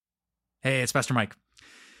Hey, it's Pastor Mike.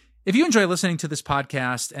 If you enjoy listening to this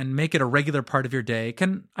podcast and make it a regular part of your day,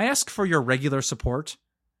 can I ask for your regular support?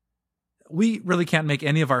 We really can't make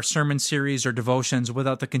any of our sermon series or devotions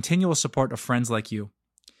without the continual support of friends like you.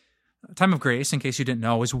 Time of Grace, in case you didn't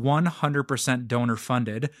know, is 100% donor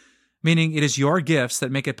funded, meaning it is your gifts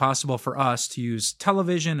that make it possible for us to use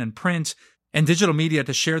television and print and digital media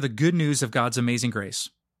to share the good news of God's amazing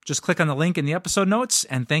grace. Just click on the link in the episode notes,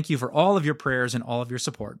 and thank you for all of your prayers and all of your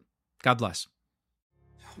support. God bless.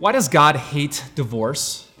 Why does God hate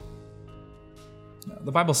divorce?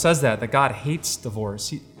 The Bible says that God hates divorce.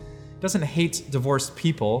 He doesn't hate divorced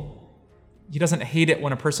people. He doesn't hate it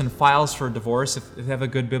when a person files for divorce if they have a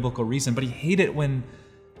good biblical reason, but he hates it when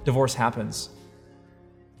divorce happens.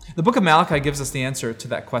 The book of Malachi gives us the answer to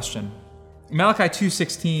that question. Malachi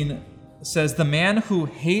 2:16 says, "The man who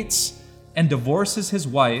hates and divorces his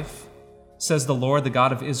wife, says the Lord, the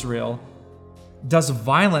God of Israel, does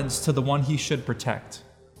violence to the one he should protect."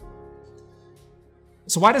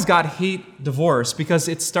 So why does God hate divorce? Because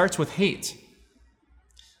it starts with hate.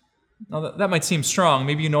 Now that might seem strong.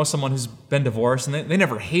 Maybe you know someone who's been divorced and they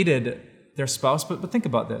never hated their spouse, but think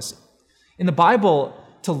about this. In the Bible,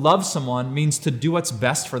 to love someone means to do what's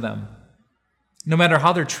best for them. No matter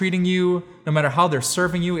how they're treating you, no matter how they're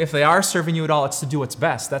serving you, if they are serving you at all, it's to do what's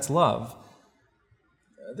best. That's love.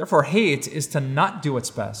 Therefore, hate is to not do what's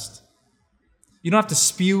best. You don't have to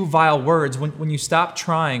spew vile words when you stop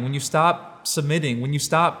trying, when you stop submitting, when you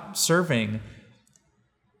stop serving.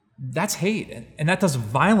 That's hate, and that does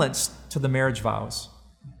violence to the marriage vows.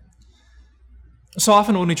 So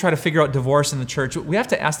often when we try to figure out divorce in the church, we have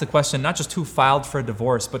to ask the question, not just who filed for a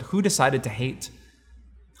divorce, but who decided to hate?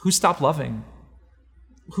 Who stopped loving?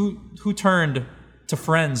 Who turned to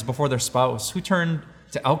friends before their spouse? Who turned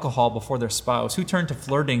to alcohol before their spouse? Who turned to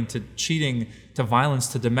flirting, to cheating, to violence,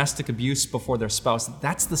 to domestic abuse before their spouse?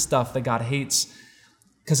 That's the stuff that God hates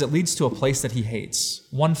because it leads to a place that he hates,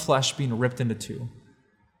 one flesh being ripped into two.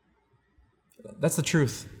 That's the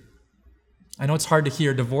truth. I know it's hard to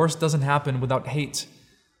hear. Divorce doesn't happen without hate,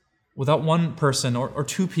 without one person or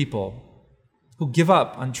two people who give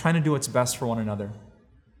up on trying to do what's best for one another.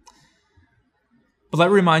 But let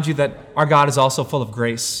me remind you that our God is also full of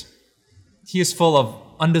grace. He is full of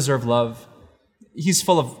undeserved love. He's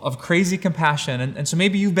full of crazy compassion. And so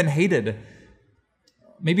maybe you've been hated.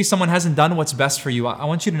 Maybe someone hasn't done what's best for you. I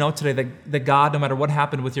want you to know today that God, no matter what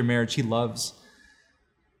happened with your marriage, he loves.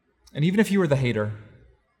 And even if you were the hater,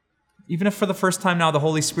 even if for the first time now the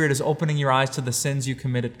Holy Spirit is opening your eyes to the sins you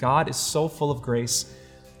committed, God is so full of grace,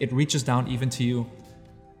 it reaches down even to you.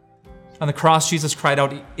 On the cross, Jesus cried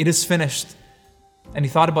out, "It is finished." And he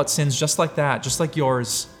thought about sins just like that, just like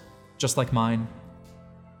yours, just like mine.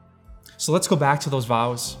 So let's go back to those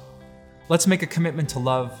vows. Let's make a commitment to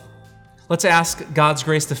love. Let's ask God's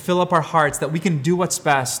grace to fill up our hearts that we can do what's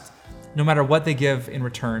best, no matter what they give in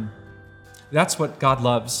return. That's what God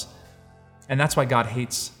loves, and that's why God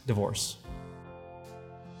hates divorce.